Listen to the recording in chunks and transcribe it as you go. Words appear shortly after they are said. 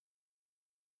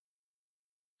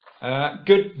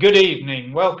Good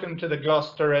evening. Welcome to the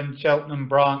Gloucester and Cheltenham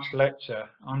branch lecture.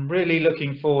 I'm really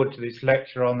looking forward to this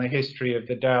lecture on the history of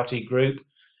the Doughty Group.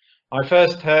 I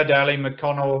first heard Ali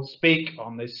McConnell speak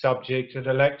on this subject at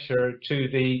a lecture to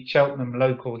the Cheltenham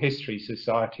Local History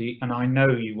Society, and I know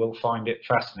you will find it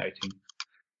fascinating.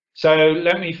 So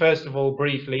let me first of all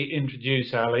briefly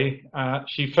introduce Ali.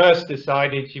 She first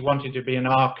decided she wanted to be an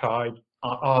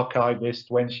archivist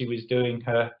when she was doing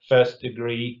her first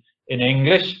degree in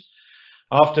English.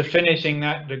 After finishing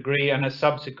that degree and a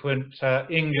subsequent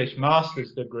English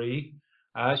master's degree,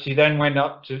 she then went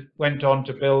on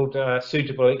to build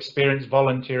suitable experience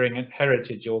volunteering at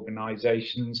heritage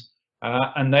organisations,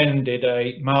 and then did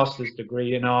a master's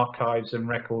degree in archives and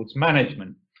records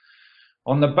management.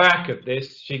 On the back of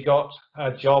this, she got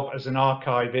a job as an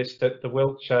archivist at the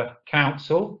Wiltshire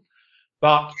Council,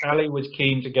 but Ali was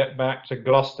keen to get back to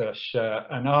Gloucestershire,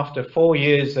 and after 4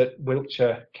 years at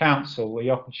Wiltshire Council, the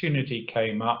opportunity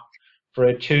came up for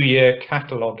a 2-year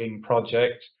cataloguing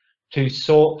project to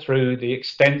sort through the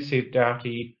extensive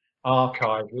Doughty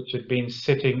archive, which had been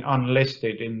sitting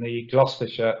unlisted in the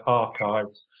Gloucestershire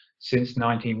archives since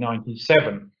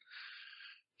 1997.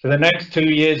 For the next 2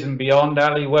 years and beyond,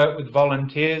 Ali worked with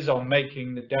volunteers on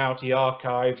making the Doughty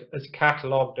archive as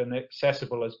catalogued and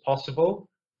accessible as possible.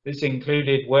 This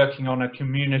included working on a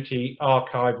community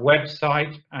archive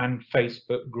website and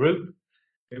Facebook group.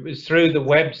 It was through the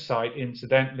website,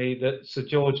 incidentally, that Sir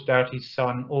George Doughty's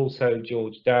son, also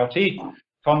George Doughty,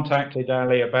 contacted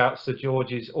Ali about Sir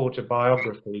George's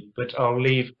autobiography, but I'll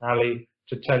leave Ali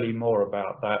to tell you more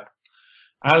about that.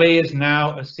 Ali is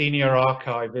now a senior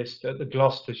archivist at the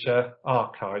Gloucestershire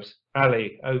Archives.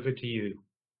 Ali, over to you.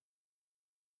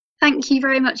 Thank you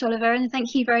very much, Oliver, and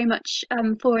thank you very much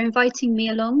for inviting me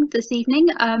along this evening.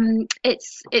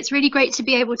 It's really great to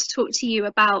be able to talk to you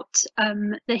about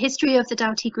the history of the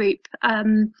Doughty Group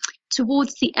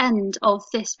towards the end of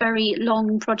this very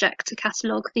long project to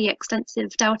catalogue the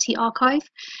extensive Doughty archive.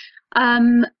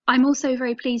 I'm also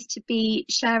very pleased to be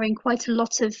sharing quite a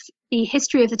lot of the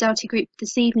history of the Doughty Group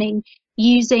this evening,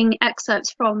 using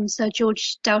excerpts from Sir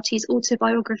George Doughty's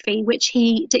autobiography, which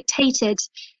he dictated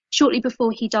shortly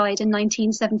before he died in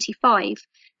 1975,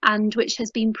 and which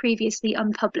has been previously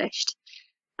unpublished.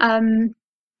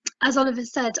 As Oliver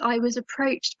said, I was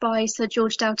approached by Sir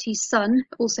George Doughty's son,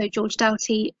 also George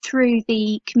Doughty, through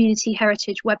the Community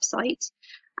Heritage website,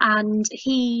 and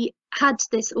he had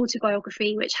this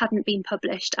autobiography which hadn't been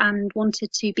published and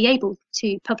wanted to be able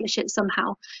to publish it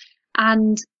somehow.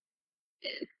 And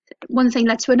one thing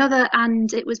led to another,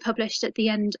 and it was published at the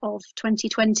end of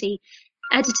 2020,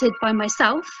 edited by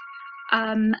myself,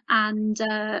 and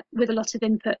with a lot of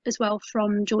input as well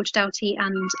from George Doughty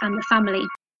and the family.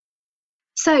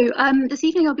 So this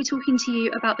evening I'll be talking to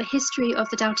you about the history of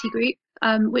the Doughty Group,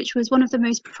 which was one of the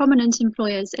most prominent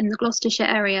employers in the Gloucestershire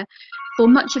area for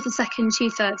much of the second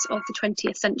two-thirds of the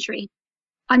 20th century.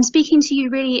 I'm speaking to you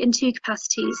really in two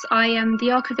capacities. I am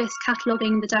the archivist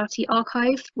cataloguing the Doughty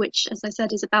archive, which, as I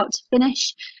said, is about to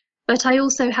finish, but I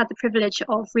also had the privilege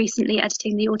of recently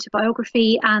editing the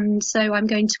autobiography, and so I'm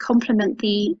going to complement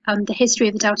the history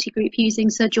of the Doughty Group using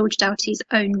Sir George Doughty's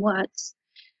own words.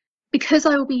 Because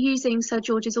I will be using Sir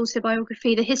George's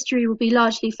autobiography, the history will be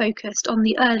largely focused on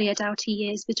the earlier Doughty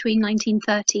years between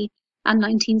 1930 and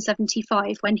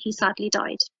 1975, when he sadly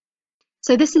died.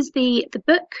 So this is the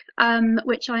book,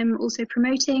 which I'm also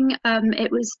promoting.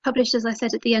 It was published, as I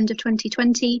said, at the end of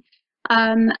 2020,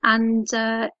 and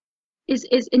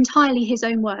is entirely his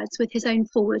own words, with his own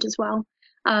foreword as well,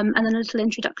 and then a little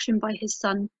introduction by his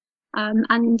son.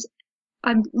 And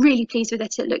I'm really pleased with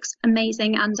it. It looks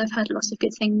amazing, and I've heard a lot of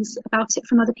good things about it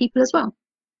from other people as well.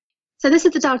 So this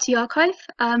is the Doughty archive.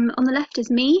 On the left is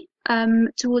me,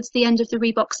 towards the end of the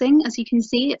reboxing. As you can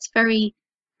see, it's very,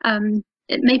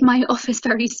 it made my office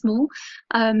very small.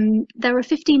 There are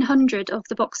 1,500 of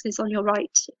the boxes on your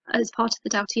right as part of the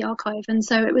Doughty archive, and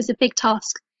so it was a big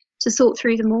task to sort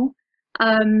through them all.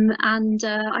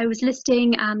 I was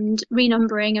listing and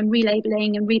renumbering and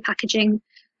relabeling and repackaging,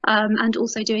 and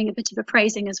also doing a bit of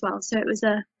appraising as well. So it was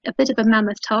a bit of a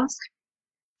mammoth task.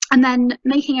 And then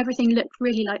making everything look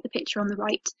really like the picture on the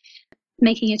right,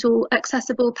 making it all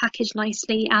accessible, packaged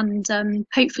nicely, and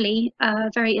hopefully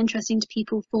very interesting to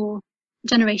people for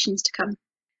generations to come.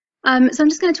 So I'm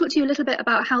just going to talk to you a little bit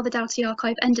about how the Doughty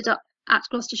archive ended up at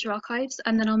Gloucestershire Archives,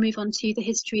 and then I'll move on to the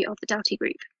history of the Doughty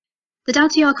Group. The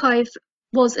Doughty archive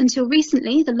was until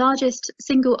recently the largest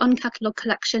single uncatalogued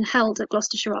collection held at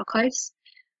Gloucestershire Archives.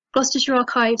 Gloucestershire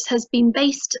Archives has been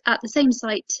based at the same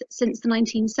site since the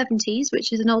 1970s,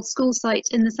 which is an old school site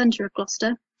in the centre of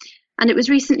Gloucester. and it was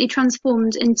recently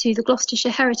transformed into the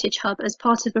Gloucestershire Heritage Hub as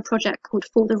part of a project called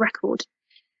For the Record.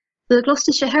 The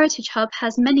Gloucestershire Heritage Hub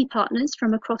has many partners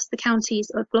from across the counties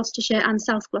of Gloucestershire and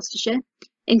South Gloucestershire,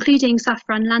 including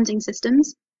Safran Landing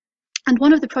Systems, and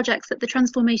one of the projects that the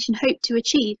transformation hoped to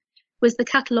achieve was the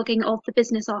cataloguing of the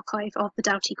business archive of the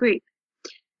Doughty Group.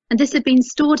 And this had been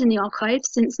stored in the archive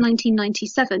since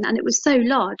 1997, and it was so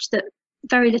large that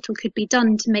very little could be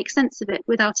done to make sense of it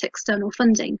without external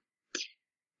funding.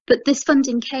 But this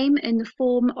funding came in the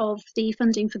form of the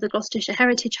funding for the Gloucestershire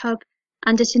Heritage Hub,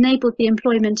 and it enabled the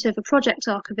employment of a project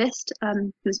archivist,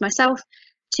 who was myself,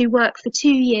 to work for 2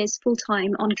 years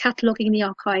full-time on cataloguing the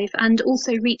archive and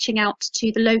also reaching out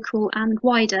to the local and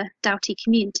wider Doughty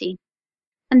community.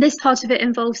 And this part of it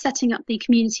involved setting up the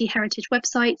community heritage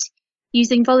website,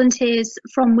 using volunteers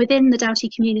from within the Doughty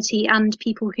community and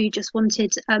people who just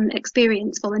wanted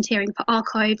experience volunteering for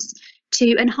archives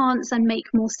to enhance and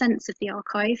make more sense of the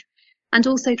archive, and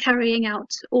also carrying out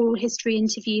oral history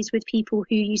interviews with people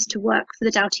who used to work for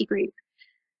the Doughty Group.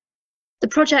 The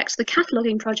project, the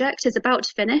cataloguing project, is about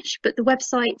to finish, but the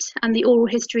website and the oral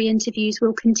history interviews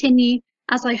will continue,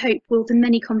 as I hope will the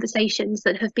many conversations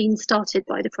that have been started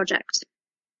by the project.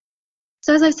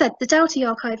 So as I said, the Doughty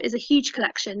Archive is a huge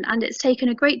collection, and it's taken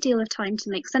a great deal of time to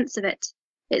make sense of it.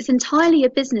 It's entirely a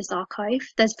business archive.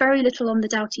 There's very little on the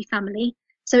Doughty family,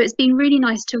 so it's been really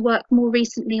nice to work more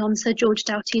recently on Sir George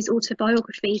Doughty's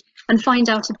autobiography and find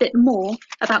out a bit more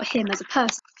about him as a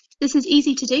person. This is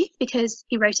easy to do because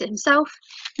he wrote it himself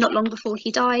not long before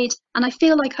he died, and I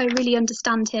feel like I really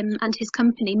understand him and his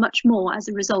company much more as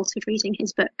a result of reading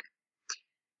his book.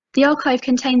 The archive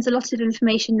contains a lot of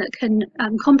information that can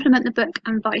complement the book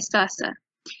and vice versa.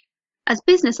 As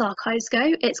business archives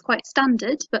go, it's quite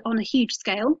standard, but on a huge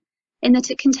scale, in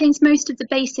that it contains most of the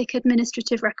basic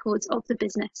administrative records of the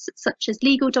business, such as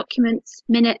legal documents,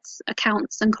 minutes,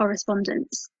 accounts, and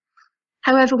correspondence.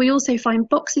 However, we also find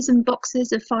boxes and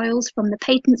boxes of files from the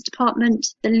patents department,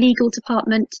 the legal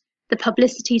department, the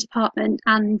publicity department,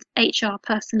 and HR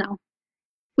personnel.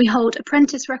 We hold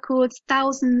apprentice records,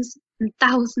 thousands and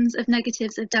thousands of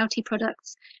negatives of Doughty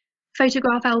products,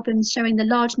 photograph albums showing the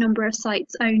large number of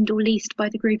sites owned or leased by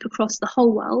the group across the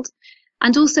whole world,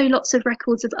 and also lots of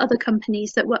records of other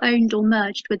companies that were owned or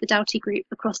merged with the Doughty Group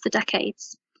across the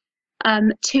decades.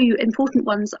 Two important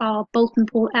ones are Bolton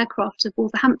Port Aircraft of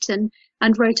Wolverhampton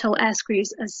and Rotel Airscrews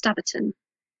as Staverton.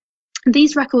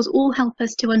 These records all help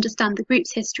us to understand the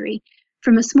group's history,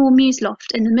 from a small mews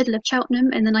loft in the middle of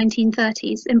Cheltenham in the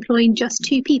 1930s employing just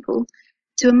 2 people,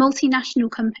 to a multinational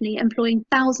company employing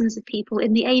thousands of people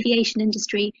in the aviation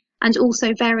industry and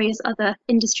also various other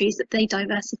industries that they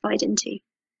diversified into.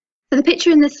 So the picture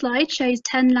in this slide shows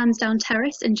 10 Lansdowne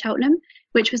Terrace in Cheltenham,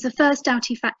 which was the first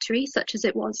Doughty factory such as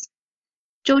it was.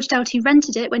 George Doughty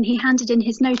rented it when he handed in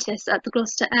his notice at the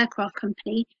Gloucester Aircraft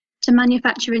Company to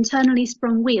manufacture internally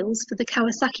sprung wheels for the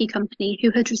Kawasaki company,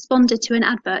 who had responded to an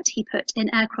advert he put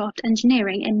in Aircraft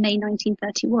Engineering in May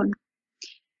 1931.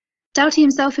 Doughty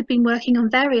himself had been working on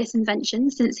various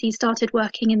inventions since he started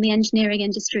working in the engineering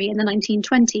industry in the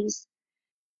 1920s.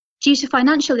 Due to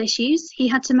financial issues, he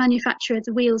had to manufacture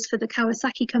the wheels for the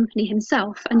Kawasaki company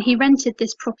himself, and he rented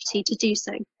this property to do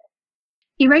so.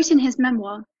 He wrote in his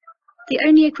memoir, "The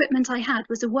only equipment I had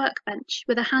was a workbench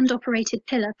with a hand-operated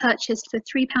pillar purchased for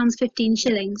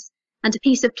 £3.15 and a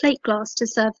piece of plate glass to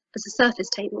serve as a surface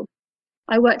table.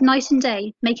 I worked night and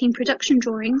day, making production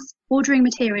drawings, ordering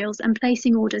materials and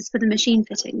placing orders for the machine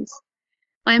fittings.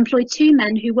 I employed 2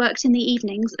 men who worked in the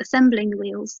evenings assembling the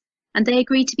wheels, and they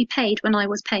agreed to be paid when I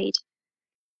was paid."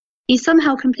 He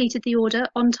somehow completed the order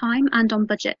on time and on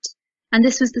budget, and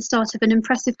this was the start of an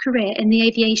impressive career in the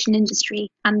aviation industry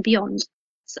and beyond,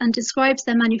 and describes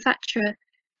their manufacture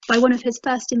by one of his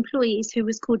first employees, who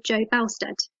was called Joe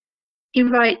Bowstead. He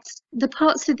writes, "The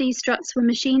parts of these struts were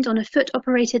machined on a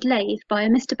foot-operated lathe by a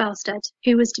Mr. Bowstead,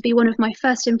 who was to be one of my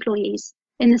first employees,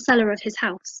 in the cellar of his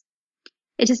house.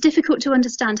 It is difficult to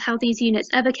understand how these units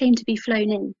ever came to be flown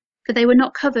in, for they were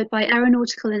not covered by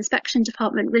Aeronautical Inspection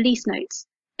Department release notes.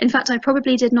 In fact, I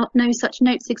probably did not know such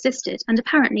notes existed, and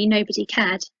apparently nobody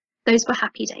cared. Those were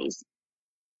happy days."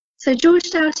 So George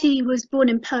Doughty was born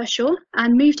in Pershore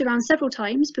and moved around several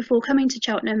times before coming to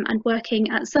Cheltenham and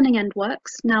working at Sunning End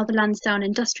Works, now the Lansdowne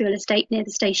Industrial Estate near the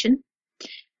station.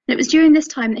 And it was during this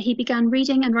time that he began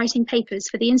reading and writing papers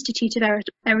for the Institute of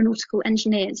Aeronautical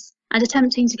Engineers and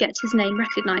attempting to get his name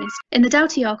recognised. In the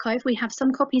Doughty archive, we have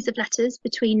some copies of letters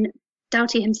between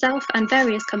Doughty himself and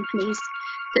various companies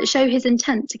that show his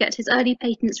intent to get his early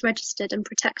patents registered and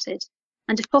protected,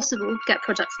 and if possible, get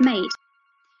products made.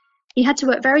 He had to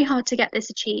work very hard to get this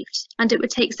achieved, and it would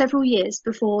take several years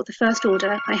before the first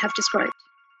order I have described.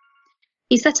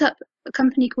 He set up a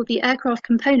company called the Aircraft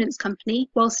Components Company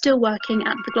while still working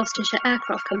at the Gloucestershire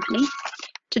Aircraft Company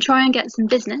to try and get some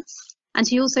business, and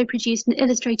he also produced an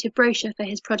illustrated brochure for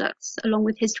his products along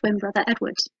with his twin brother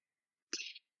Edward.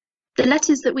 The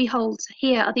letters that we hold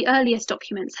here are the earliest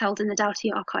documents held in the Doughty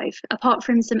archive, apart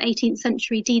from some 18th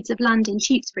century deeds of land in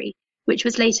Tewkesbury, which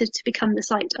was later to become the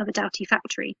site of a Doughty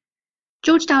factory.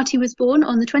 George Doughty was born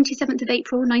on the 27th of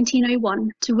April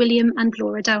 1901 to William and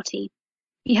Laura Doughty.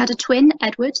 He had a twin,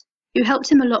 Edward, who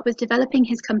helped him a lot with developing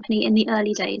his company in the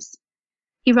early days.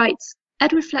 He writes,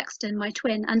 "Edward Flexton, my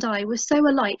twin, and I were so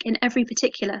alike in every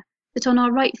particular that on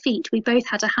our right feet we both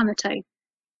had a hammer toe."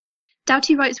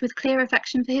 Doughty writes with clear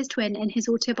affection for his twin in his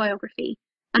autobiography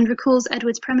and recalls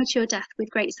Edward's premature death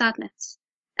with great sadness.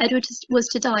 Edward was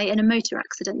to die in a motor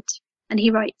accident, and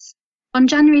he writes, "On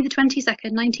January the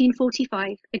 22nd,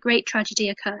 1945, a great tragedy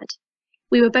occurred.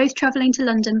 We were both travelling to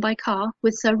London by car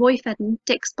with Sir Roy Fedden,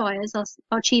 Dick Spires,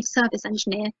 our chief service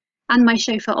engineer, and my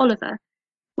chauffeur Oliver,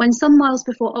 when some miles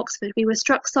before Oxford we were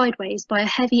struck sideways by a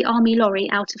heavy army lorry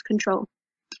out of control.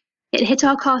 It hit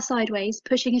our car sideways,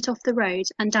 pushing it off the road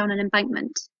and down an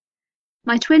embankment.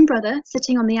 My twin brother,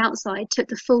 sitting on the outside, took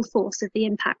the full force of the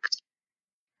impact.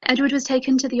 Edward was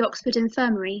taken to the Oxford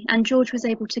Infirmary and George was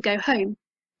able to go home,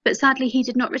 but sadly he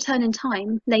did not return in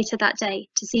time later that day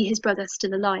to see his brother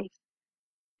still alive."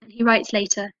 And he writes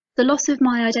later, "The loss of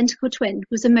my identical twin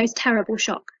was a most terrible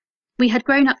shock. We had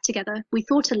grown up together, we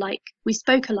thought alike, we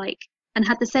spoke alike, and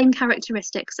had the same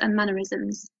characteristics and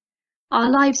mannerisms.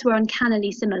 Our lives were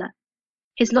uncannily similar.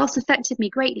 His loss affected me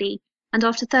greatly, and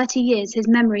after 30 years his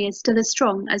memory is still as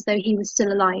strong as though he was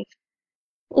still alive."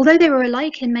 Although they were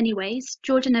alike in many ways,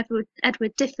 George and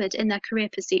Edward differed in their career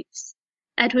pursuits.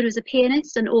 Edward was a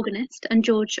pianist and organist, and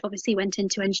George obviously went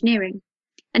into engineering.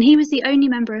 And he was the only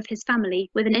member of his family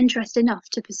with an interest enough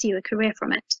to pursue a career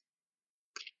from it.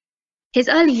 His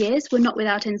early years were not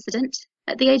without incident.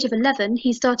 At the age of 11,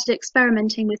 he started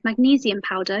experimenting with magnesium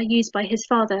powder used by his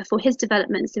father for his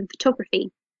developments in photography.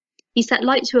 He set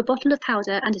light to a bottle of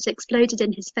powder and it exploded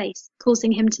in his face,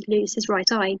 causing him to lose his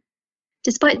right eye.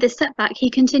 Despite this setback, he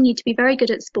continued to be very good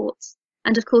at sports,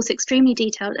 and of course extremely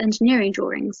detailed engineering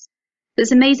drawings.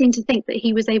 It's amazing to think that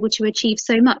he was able to achieve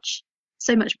so much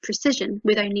precision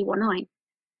with only one eye.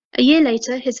 A year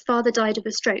later, his father died of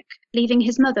a stroke, leaving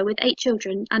his mother with 8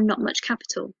 children and not much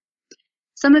capital.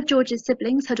 Some of George's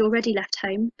siblings had already left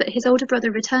home, but his older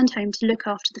brother returned home to look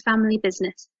after the family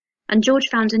business, and George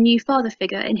found a new father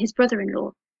figure in his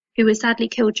brother-in-law, who was sadly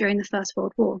killed during the First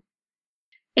World War.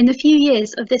 In the few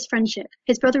years of this friendship,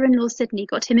 his brother-in-law Sidney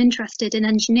got him interested in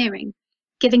engineering,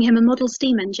 giving him a model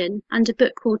steam engine and a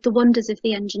book called The Wonders of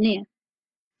the Engineer.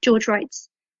 George writes,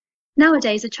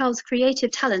 "Nowadays a child's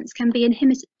creative talents can be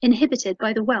inhibited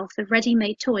by the wealth of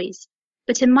ready-made toys,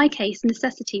 but in my case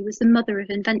necessity was the mother of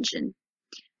invention.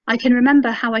 I can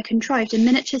remember how I contrived a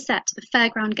miniature set of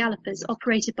fairground gallopers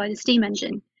operated by the steam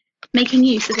engine, making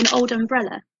use of an old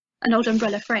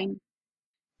umbrella frame.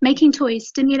 Making toys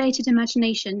stimulated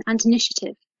imagination and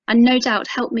initiative, and no doubt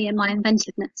helped me in my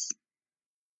inventiveness."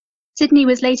 Sidney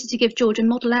was later to give George a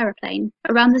model aeroplane,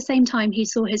 around the same time he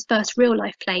saw his first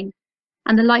real-life plane,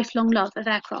 and the lifelong love of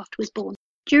aircraft was born.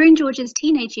 During George's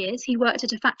teenage years, he worked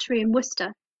at a factory in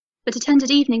Worcester, but attended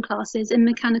evening classes in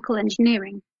mechanical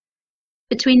engineering.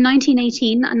 Between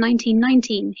 1918 and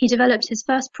 1919, he developed his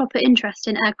first proper interest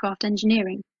in aircraft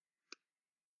engineering.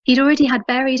 He'd already had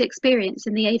varied experience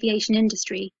in the aviation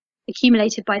industry,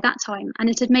 accumulated by that time, and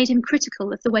it had made him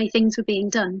critical of the way things were being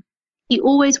done. He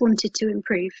always wanted to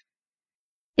improve.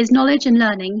 His knowledge and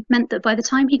learning meant that by the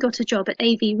time he got a job at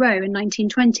AV Row in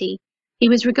 1920, he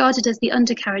was regarded as the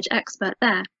undercarriage expert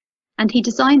there, and he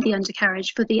designed the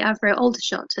undercarriage for the Avro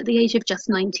Aldershot at the age of just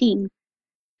 19.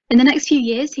 In the next few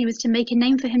years, he was to make a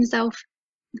name for himself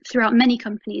throughout many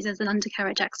companies as an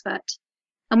undercarriage expert.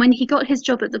 And when he got his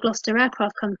job at the Gloucester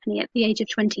Aircraft Company at the age of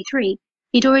 23,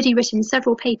 he'd already written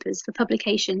several papers for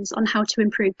publications on how to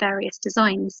improve various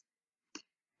designs.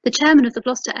 The chairman of the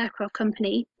Gloucester Aircraft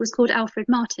Company was called Alfred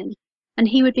Martin, and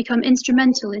he would become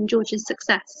instrumental in George's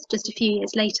success just a few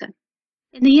years later.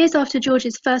 In the years after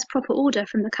George's first proper order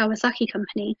from the Kawasaki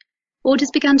Company, orders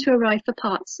began to arrive for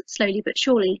parts slowly but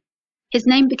surely. His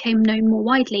name became known more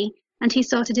widely, and he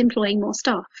started employing more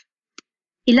staff.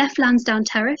 He left Lansdowne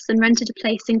Terrace and rented a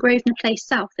place in Grosvenor Place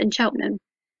South in Cheltenham,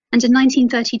 and in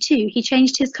 1932 he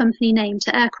changed his company name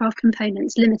to Aircraft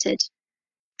Components Limited.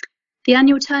 The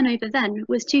annual turnover then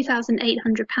was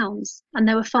 £2,800, and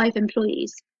there were 5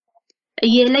 employees. A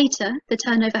year later, the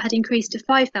turnover had increased to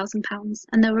 £5,000,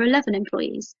 and there were 11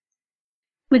 employees.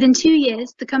 Within 2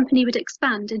 years, the company would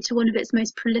expand into one of its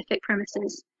most prolific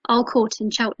premises, Arle Court in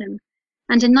Cheltenham,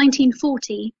 and in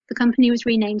 1940 the company was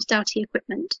renamed Doughty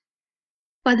Equipment.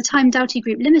 By the time Doughty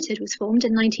Group Limited was formed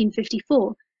in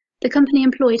 1954, the company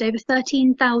employed over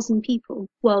 13,000 people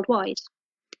worldwide.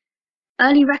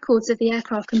 Early records of the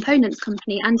Aircraft Components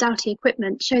Company and Doughty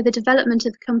Equipment show the development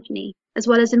of the company as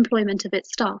well as employment of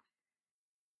its staff.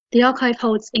 The archive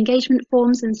holds engagement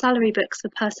forms and salary books for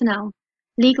personnel,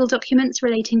 legal documents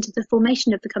relating to the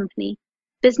formation of the company,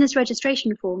 business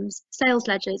registration forms, sales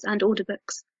ledgers and order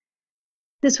books.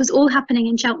 This was all happening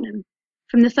in Cheltenham,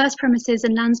 from the first premises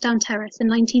in Lansdowne Terrace in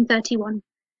 1931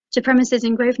 to premises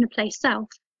in Grosvenor Place South,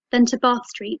 then to Bath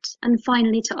Street and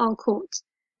finally to Arle Court,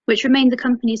 which remained the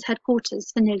company's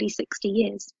headquarters for nearly 60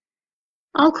 years.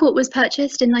 Arle Court was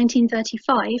purchased in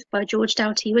 1935 by George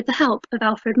Doughty with the help of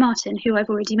Alfred Martin, who I've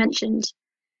already mentioned.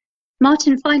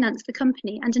 Martin financed the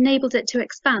company and enabled it to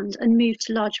expand and move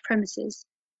to larger premises.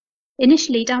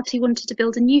 Initially, Doughty wanted to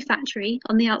build a new factory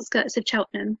on the outskirts of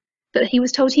Cheltenham, but he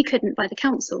was told he couldn't by the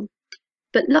council.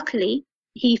 But luckily,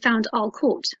 he found Arle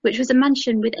Court, which was a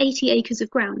mansion with 80 acres of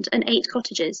ground and 8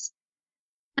 cottages.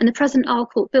 And the present Arle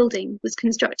Court building was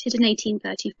constructed in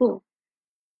 1834.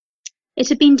 It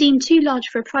had been deemed too large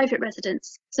for a private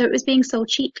residence, so it was being sold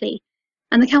cheaply,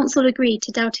 and the council agreed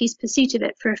to Doughty's pursuit of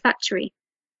it for a factory.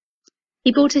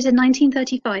 He bought it in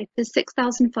 1935 for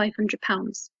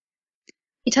 £6,500.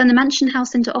 He turned the mansion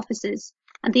house into offices,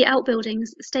 and the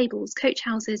outbuildings, stables, coach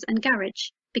houses and garage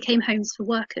became homes for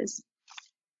workers.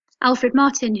 Alfred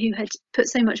Martin, who had put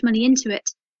so much money into it,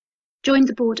 joined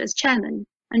the board as chairman,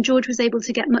 and George was able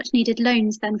to get much needed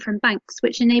loans then from banks,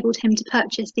 which enabled him to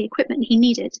purchase the equipment he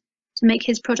needed to make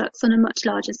his products on a much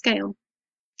larger scale.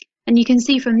 And you can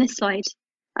see from this slide,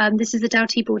 this is the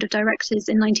Doughty Board of Directors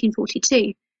in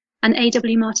 1942, and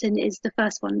A.W. Martin is the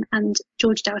first one and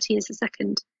George Doughty is the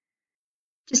second.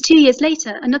 Just 2 years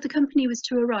later, another company was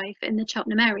to arrive in the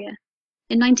Cheltenham area.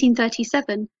 In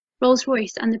 1937,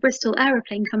 Rolls-Royce and the Bristol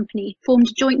Aeroplane Company formed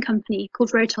a joint company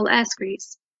called Rotol Air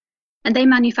Screws, and they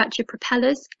manufactured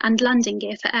propellers and landing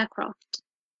gear for aircraft.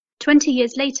 20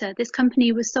 years later, this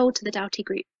company was sold to the Doughty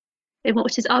Group, in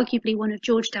what is arguably one of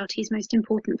George Doughty's most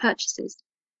important purchases.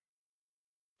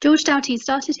 George Doughty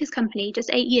started his company just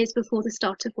 8 years before the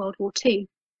start of World War II.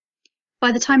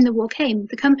 By the time the war came,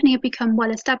 the company had become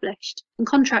well established, and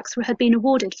contracts had been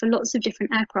awarded for lots of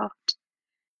different aircraft.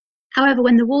 However,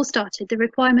 when the war started, the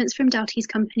requirements from Doughty's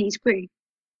companies grew.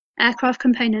 Aircraft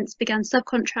components began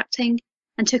subcontracting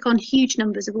and took on huge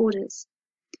numbers of orders.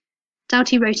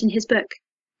 Doughty wrote in his book,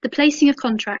 "The placing of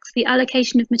contracts, the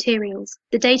allocation of materials,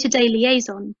 the day-to-day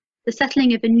liaison, the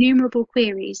settling of innumerable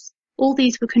queries, all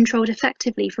these were controlled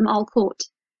effectively from Arle Court,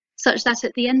 such that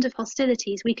at the end of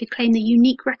hostilities we could claim the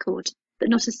unique record that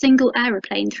not a single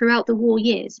aeroplane throughout the war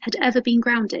years had ever been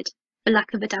grounded for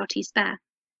lack of a Doughty spare."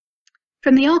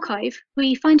 From the archive,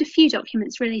 we find a few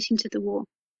documents relating to the war.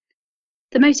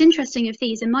 The most interesting of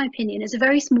these, in my opinion, is a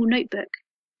very small notebook,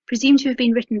 presumed to have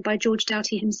been written by George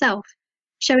Doughty himself,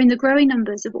 showing the growing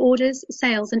numbers of orders,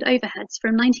 sales and overheads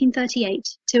from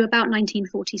 1938 to about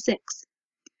 1946.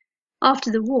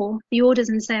 After the war, the orders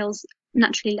and sales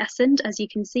naturally lessened, as you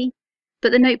can see,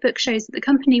 but the notebook shows that the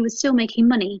company was still making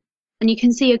money, and you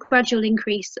can see a gradual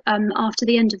increase after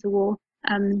the end of the war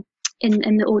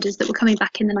in the orders that were coming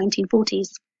back in the 1940s.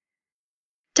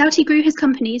 Doughty grew his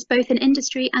companies both in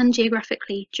industry and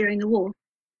geographically during the war.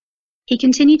 He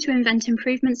continued to invent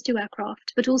improvements to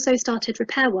aircraft, but also started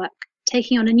repair work,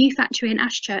 taking on a new factory in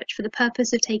Ashchurch for the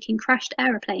purpose of taking crashed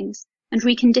aeroplanes and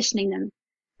reconditioning them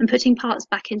and putting parts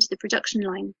back into the production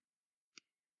line.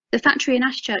 The factory in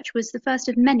Ashchurch was the first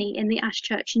of many in the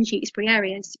Ashchurch and Tewkesbury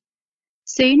areas.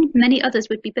 Soon, many others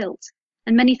would be built,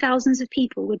 and many thousands of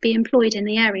people would be employed in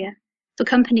the area for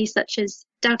companies such as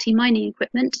Doughty Mining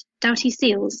Equipment, Doughty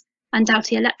Seals, and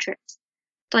Doughty Electrics,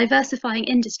 diversifying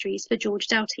industries for George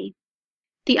Doughty.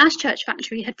 The Ashchurch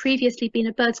factory had previously been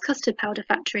a bird's custard powder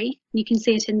factory, you can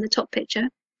see it in the top picture,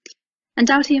 and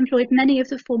Doughty employed many of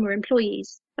the former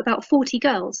employees, about 40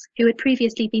 girls who had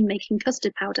previously been making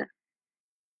custard powder.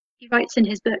 He writes in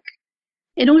his book,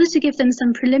 "In order to give them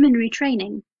some preliminary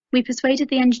training, we persuaded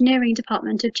the engineering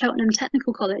department of Cheltenham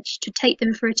Technical College to take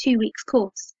them for a 2-week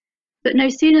course. But no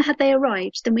sooner had they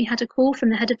arrived than we had a call from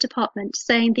the head of department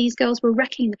saying these girls were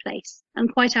wrecking the place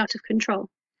and quite out of control,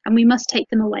 and we must take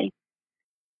them away.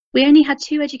 We only had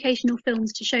 2 educational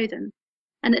films to show them,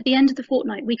 and at the end of the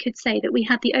fortnight we could say that we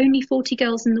had the only 40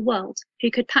 girls in the world who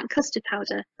could pack custard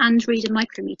powder and read a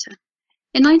micrometer."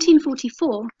 In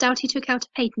 1944, Doughty took out a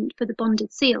patent for the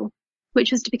bonded seal,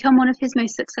 which was to become one of his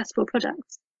most successful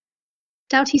products.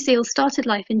 Doughty Seals started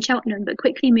life in Cheltenham but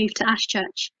quickly moved to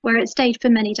Ashchurch, where it stayed for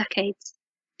many decades.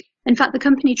 In fact, the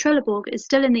company Trelleborg is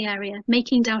still in the area,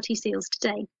 making Doughty seals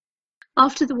today.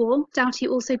 After the war, Doughty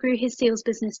also grew his seals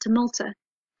business to Malta,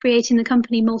 creating the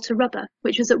company Malta Rubber,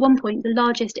 which was at one point the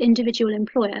largest individual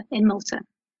employer in Malta.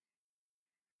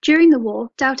 During the war,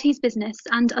 Doughty's business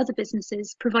and other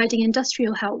businesses providing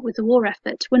industrial help with the war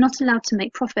effort were not allowed to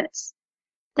make profits.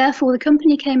 Therefore, the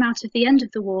company came out of the end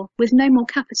of the war with no more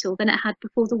capital than it had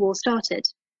before the war started.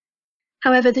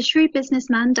 However, the shrewd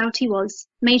businessman Doughty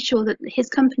made sure that his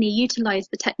company utilised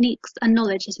the techniques and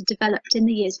knowledge it had developed in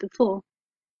the years before.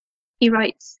 He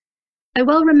writes, "I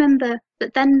well remember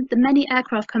that then the many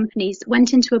aircraft companies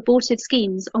went into abortive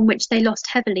schemes on which they lost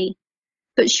heavily.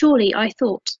 But surely, I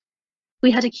thought,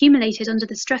 we had accumulated under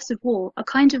the stress of war a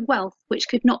kind of wealth which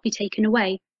could not be taken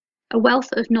away, a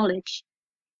wealth of knowledge.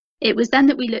 It was then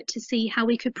that we looked to see how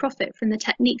we could profit from the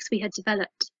techniques we had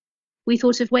developed. We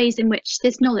thought of ways in which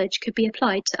this knowledge could be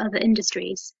applied to other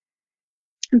industries."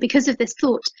 And because of this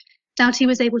thought, Doughty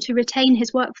was able to retain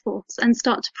his workforce and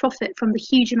start to profit from the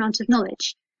huge amount of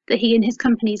knowledge that he and his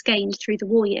companies gained through the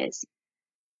war years.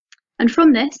 And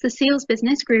from this, the seals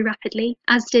business grew rapidly,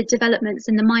 as did developments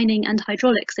in the mining and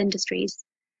hydraulics industries.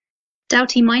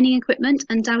 Doughty mining equipment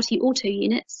and Doughty auto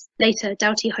units, later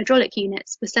Doughty hydraulic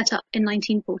units, were set up in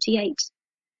 1948.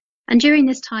 And during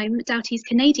this time, Doughty's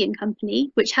Canadian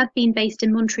company, which had been based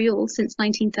in Montreal since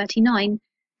 1939,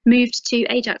 moved to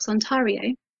Ajax,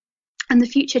 Ontario, and the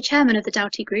future chairman of the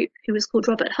Doughty Group, who was called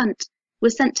Robert Hunt,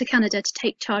 was sent to Canada to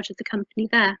take charge of the company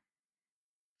there.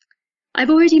 I've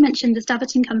already mentioned the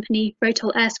Staverton company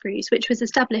Rotol Air Screws, which was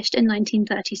established in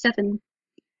 1937.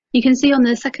 You can see on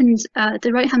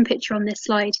the right-hand picture on this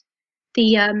slide,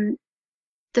 the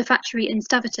factory in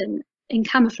Staverton in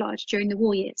camouflage during the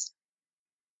war years.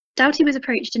 Doughty was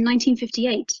approached in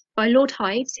 1958 by Lord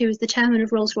Hives, who was the chairman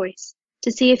of Rolls-Royce,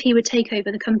 to see if he would take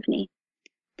over the company.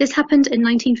 This happened in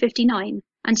 1959,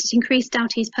 and it increased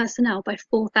Doughty's personnel by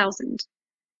 4,000.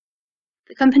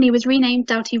 The company was renamed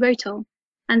Doughty Rotol,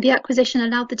 and the acquisition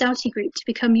allowed the Doughty Group to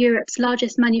become Europe's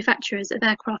largest manufacturers of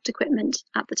aircraft equipment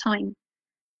at the time.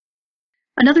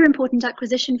 Another important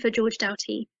acquisition for George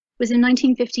Doughty was in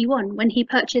 1951 when he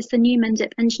purchased the new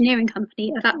Mendip Engineering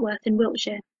Company of Atworth in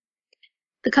Wiltshire.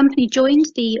 The company joined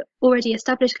the already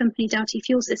established company Doughty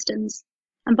Fuel Systems,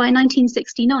 and by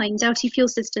 1969 Doughty Fuel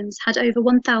Systems had over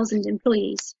 1,000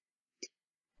 employees.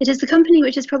 It is the company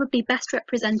which is probably best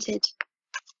represented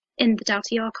in the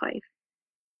Doughty archive.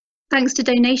 Thanks to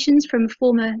donations from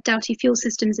former Doughty Fuel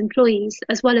Systems employees,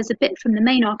 as well as a bit from the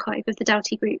main archive of the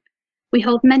Doughty Group, we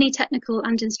hold many technical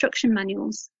and instruction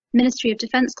manuals, Ministry of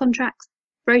Defence contracts,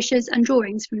 brochures and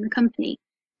drawings from the company,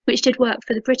 which did work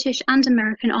for the British and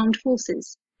American armed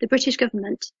forces, the British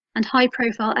government, and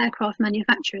high-profile aircraft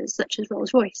manufacturers such as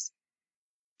Rolls-Royce.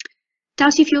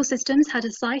 Doughty Fuel Systems had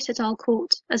a site at Isle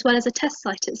Court, as well as a test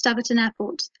site at Staverton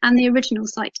Airport and the original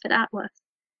site at Atworth,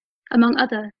 among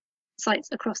other sites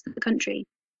across the country.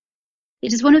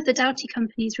 It is one of the Doughty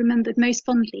companies remembered most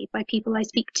fondly by people I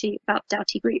speak to about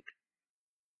Doughty Group.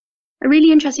 A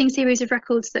really interesting series of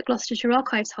records that Gloucestershire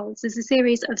Archives holds is a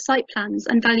series of site plans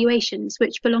and valuations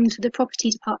which belong to the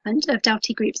property department of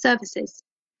Doughty Group Services.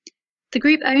 The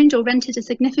group owned or rented a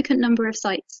significant number of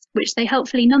sites, which they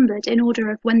helpfully numbered in order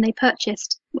of when they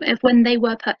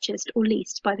were purchased or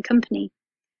leased by the company.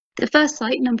 The first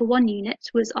site, number 1 unit,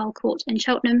 was Isle Court in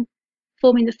Cheltenham,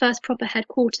 forming the first proper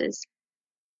headquarters.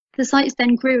 The sites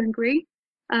then grew and grew.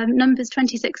 Numbers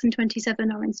 26 and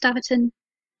 27 are in Staverton,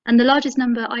 and the largest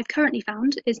number I've currently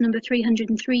found is number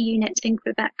 303 unit in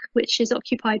Quebec, which is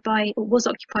occupied by, or was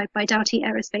occupied by, Doughty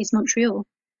Aerospace Montreal.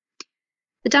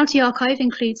 The Doughty archive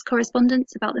includes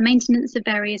correspondence about the maintenance of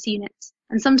various units,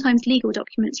 and sometimes legal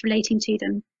documents relating to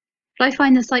them. But I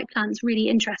find the site plans really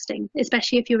interesting,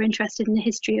 especially if you're interested in the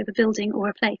history of a building or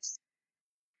a place.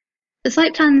 The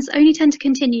site plans only tend to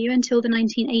continue until the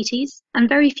 1980s, and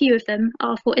very few of them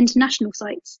are for international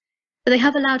sites, but they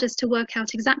have allowed us to work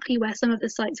out exactly where some of the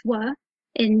sites were,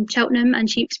 in Cheltenham and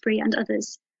Tewkesbury and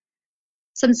others.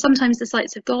 Sometimes the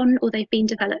sites have gone or they've been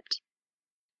developed.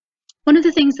 One of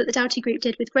the things that the Doughty Group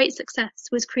did with great success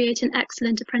was create an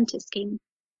excellent apprentice scheme.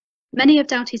 Many of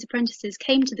Doughty's apprentices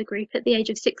came to the group at the age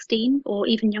of 16 or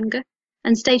even younger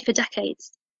and stayed for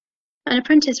decades. An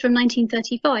apprentice from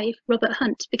 1935, Robert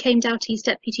Hunt, became Doughty's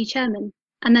deputy chairman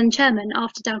and then chairman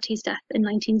after Doughty's death in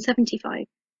 1975.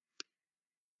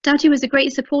 Doughty was a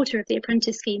great supporter of the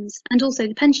apprentice schemes and also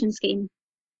the pension scheme,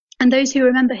 and those who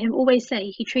remember him always say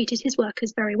he treated his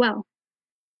workers very well.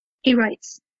 He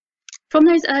writes, "From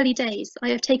those early days, I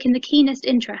have taken the keenest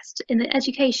interest in the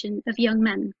education of young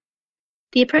men.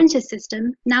 The apprentice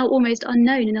system, now almost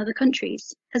unknown in other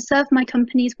countries, has served my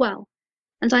companies well,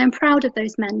 and I am proud of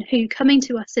those men who, coming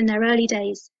to us in their early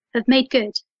days, have made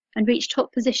good and reached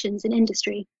top positions in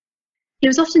industry. He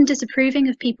was often disapproving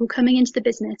of people coming into the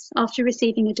business after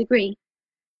receiving a degree.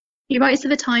 He writes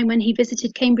of a time when he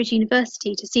visited Cambridge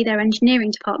University to see their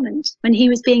engineering department when he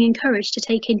was being encouraged to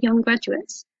take in young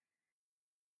graduates.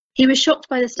 He was shocked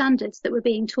by the standards that were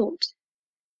being taught.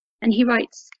 And he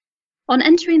writes, "On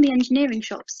entering the engineering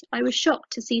shops, I was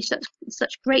shocked to see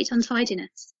such great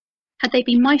untidiness. Had they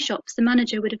been my shops, the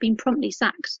manager would have been promptly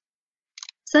sacked.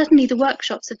 Certainly the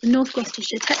workshops of the North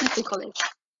Gloucestershire Technical College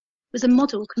was a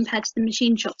model compared to the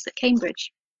machine shops at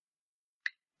Cambridge.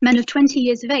 Men of 20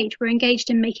 years of age were engaged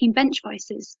in making bench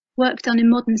vices, work done in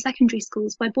modern secondary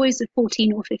schools by boys of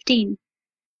 14 or 15.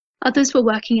 Others were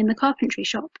working in the carpentry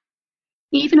shop.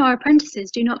 Even our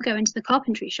apprentices do not go into the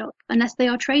carpentry shop unless they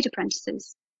are trade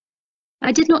apprentices.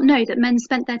 I did not know that men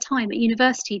spent their time at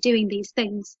university doing these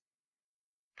things.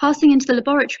 Passing into the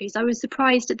laboratories, I was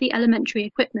surprised at the elementary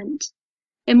equipment.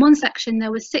 In one section,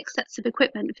 there were 6 sets of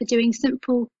equipment for doing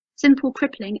simple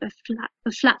crippling of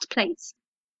flat plates,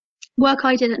 work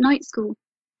I did at night school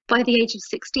by the age of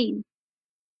 16.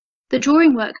 The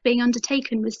drawing work being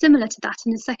undertaken was similar to that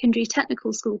in a secondary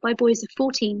technical school by boys of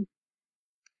 14.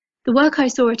 The work I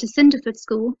saw at a Cinderford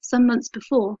school some months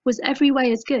before was every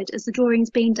way as good as the drawings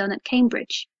being done at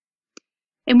Cambridge.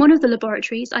 In one of the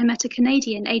laboratories, I met a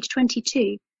Canadian aged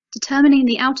 22 determining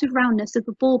the out of roundness of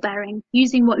a ball bearing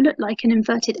using what looked like an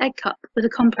inverted egg cup with a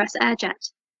compressed air jet.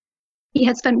 He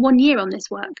had spent 1 year on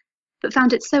this work, but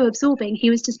found it so absorbing he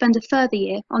was to spend a further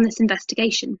year on this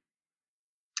investigation.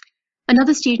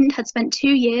 Another student had spent 2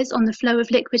 years on the flow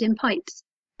of liquid in pipes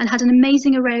and had an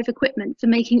amazing array of equipment for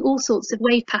making all sorts of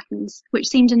wave patterns, which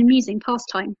seemed an amusing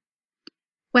pastime.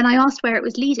 When I asked where it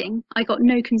was leading, I got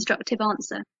no constructive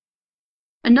answer.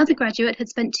 Another graduate had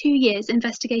spent 2 years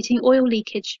investigating oil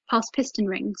leakage past piston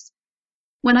rings.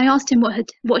 When I asked him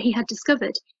what he had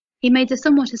discovered, he made the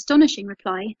somewhat astonishing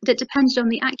reply that it depended on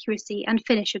the accuracy and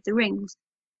finish of the rings.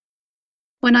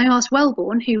 When I asked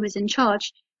Wellborn, who was in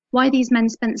charge, why these men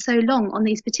spent so long on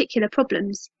these particular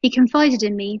problems, he confided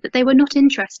in me that they were not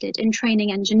interested in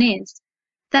training engineers.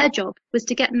 Their job was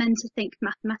to get men to think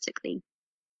mathematically.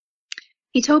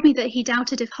 He told me that he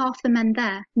doubted if half the men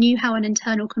there knew how an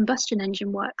internal combustion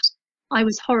engine worked. I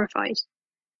was horrified.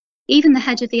 Even the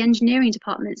head of the engineering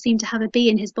department seemed to have a bee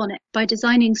in his bonnet by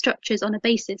designing structures on a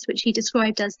basis which he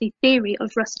described as the theory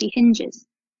of rusty hinges.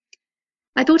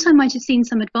 I thought I might have seen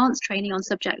some advanced training on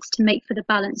subjects to make for the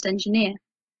balanced engineer.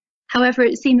 However,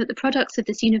 it seemed that the products of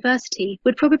this university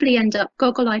would probably end up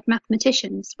goggle-eyed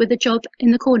mathematicians with a job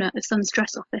in the corner of some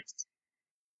stress office.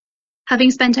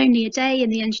 Having spent only a day in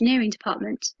the engineering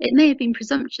department, it may have been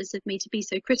presumptuous of me to be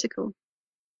so critical.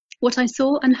 What I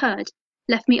saw and heard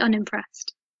left me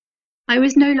unimpressed. I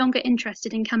was no longer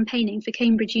interested in campaigning for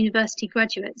Cambridge University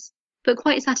graduates, but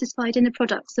quite satisfied in the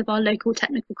products of our local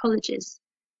technical colleges.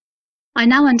 I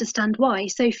now understand why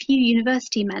so few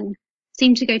university men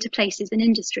seem to go to places in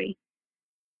industry.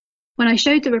 When I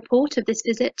showed the report of this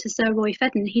visit to Sir Roy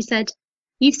Fedden, he said,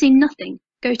 "You've seen nothing,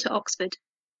 go to Oxford."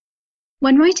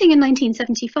 When writing in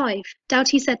 1975,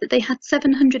 Doughty said that they had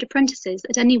 700 apprentices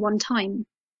at any one time.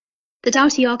 The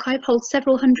Doughty archive holds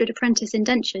several hundred apprentice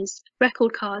indentures,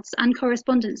 record cards and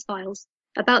correspondence files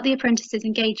about the apprentices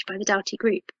engaged by the Doughty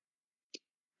Group.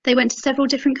 They went to several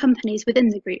different companies within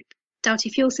the group: Doughty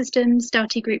Fuel Systems,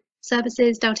 Doughty Group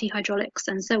Services, Doughty Hydraulics,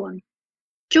 and so on.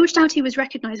 George Doughty was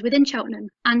recognised within Cheltenham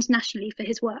and nationally for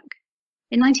his work.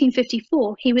 In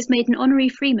 1954, he was made an honorary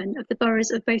freeman of the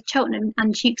boroughs of both Cheltenham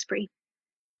and Tewkesbury.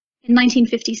 In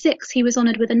 1956, he was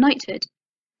honoured with a knighthood,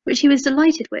 which he was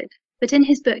delighted with, but in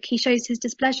his book he shows his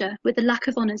displeasure with the lack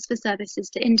of honours for services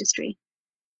to industry.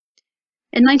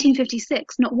 In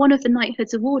 1956, not one of the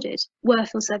knighthoods awarded were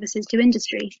for services to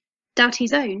industry.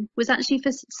 Doughty's own was actually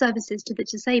for services to the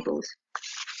disabled.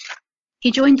 He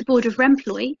joined the board of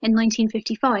Remploy in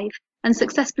 1955 and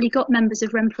successfully got members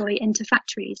of Remploy into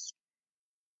factories.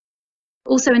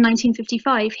 Also in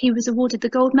 1955, he was awarded the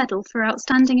Gold Medal for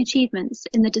outstanding achievements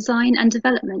in the design and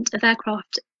development of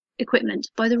aircraft equipment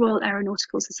by the Royal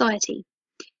Aeronautical Society,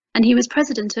 and he was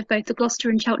president of both the Gloucester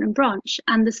and Cheltenham branch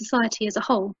and the Society as a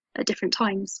whole at different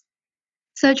times.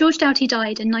 Sir George Doughty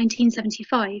died in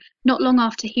 1975, not long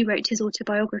after he wrote his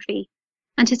autobiography,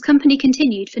 and his company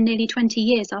continued for nearly 20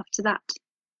 years after that.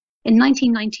 In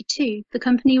 1992, the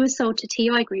company was sold to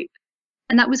TI Group,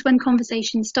 and that was when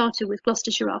conversations started with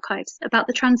Gloucestershire Archives about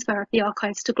the transfer of the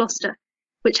archives to Gloucester,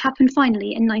 which happened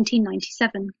finally in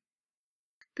 1997.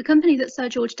 The company that Sir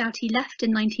George Doughty left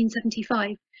in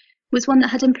 1975 was one that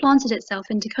had implanted itself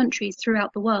into countries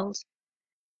throughout the world.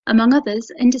 Among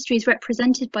others, industries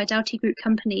represented by Doughty Group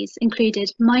companies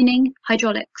included mining,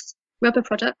 hydraulics, rubber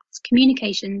products,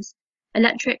 communications,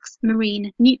 electrics,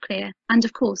 marine, nuclear, and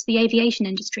of course the aviation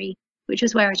industry, which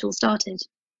was where it all started.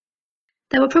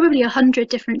 There were probably 100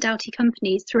 different Doughty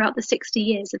companies throughout the 60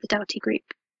 years of the Doughty Group.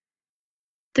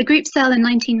 The group's sale in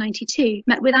 1992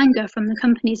 met with anger from the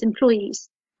company's employees,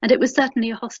 and it was certainly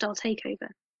a hostile takeover.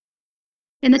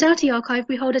 In the Doughty archive,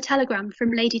 we hold a telegram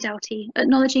from Lady Doughty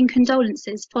acknowledging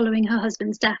condolences following her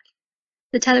husband's death.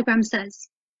 The telegram says,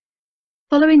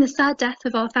 "Following the sad death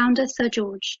of our founder, Sir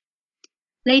George,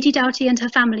 Lady Doughty and her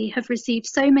family have received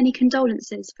so many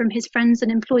condolences from his friends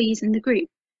and employees in the group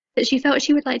that she felt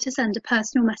she would like to send a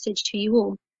personal message to you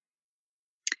all.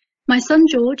 My son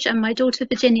George and my daughter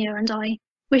Virginia and I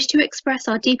wish to express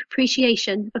our deep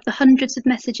appreciation of the hundreds of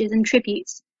messages and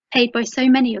tributes paid by so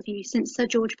many of you since Sir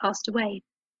George passed away.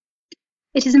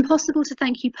 It is impossible to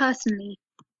thank you personally,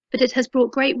 but it has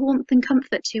brought great warmth and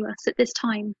comfort to us at this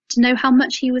time to know how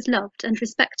much he was loved and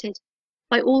respected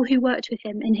by all who worked with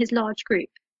him in his large group.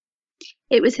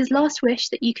 It was his last wish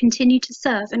that you continue to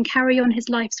serve and carry on his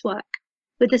life's work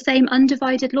with the same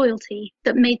undivided loyalty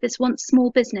that made this once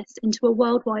small business into a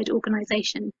worldwide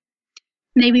organisation.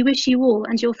 May we wish you all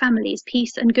and your families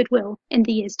peace and goodwill in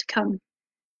the years to come."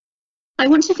 I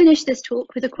want to finish this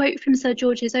talk with a quote from Sir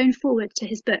George's own foreword to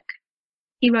his book.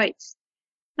 He writes,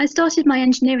 "I started my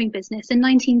engineering business in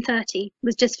 1930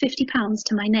 with just £50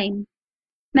 to my name.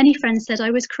 Many friends said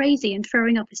I was crazy in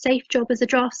throwing up a safe job as a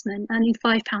draftsman earning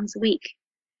 £5 a week.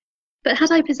 But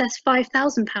had I possessed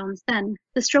 £5,000 then,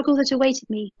 the struggle that awaited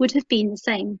me would have been the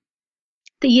same.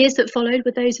 The years that followed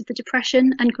were those of the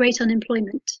Depression and great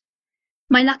unemployment.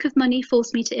 My lack of money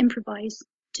forced me to improvise,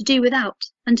 to do without,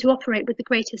 and to operate with the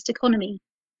greatest economy.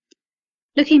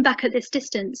 Looking back at this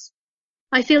distance,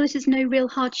 I feel it is no real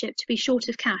hardship to be short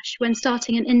of cash when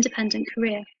starting an independent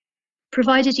career,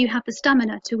 provided you have the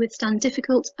stamina to withstand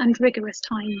difficult and rigorous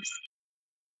times."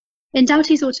 In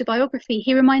Doughty's autobiography,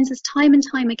 he reminds us time and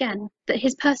time again that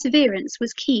his perseverance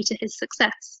was key to his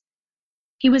success.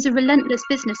 He was a relentless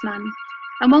businessman,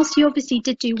 and whilst he obviously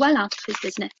did do well out of his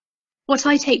business, what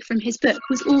I take from his book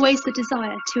was always the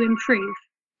desire to improve,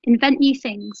 invent new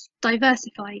things,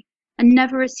 diversify, and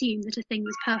never assume that a thing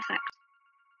was perfect.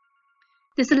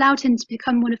 This allowed him to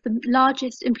become one of the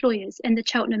largest employers in the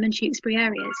Cheltenham and Tewkesbury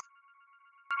areas.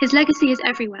 His legacy is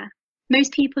everywhere.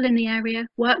 Most people in the area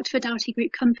worked for Doughty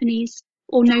Group companies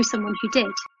or know someone who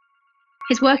did.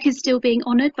 His work is still being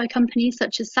honoured by companies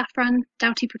such as Safran,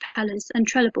 Doughty Propellers and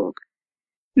Trelleborg.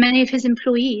 Many of his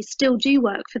employees still do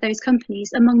work for those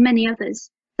companies, among many others,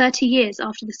 30 years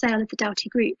after the sale of the Doughty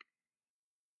Group.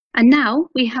 And now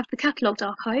we have the catalogued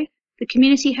archive, the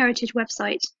Community Heritage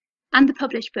website, and the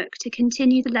published book to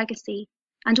continue the legacy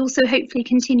and also hopefully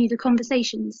continue the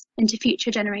conversations into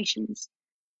future generations.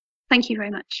 Thank you very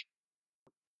much.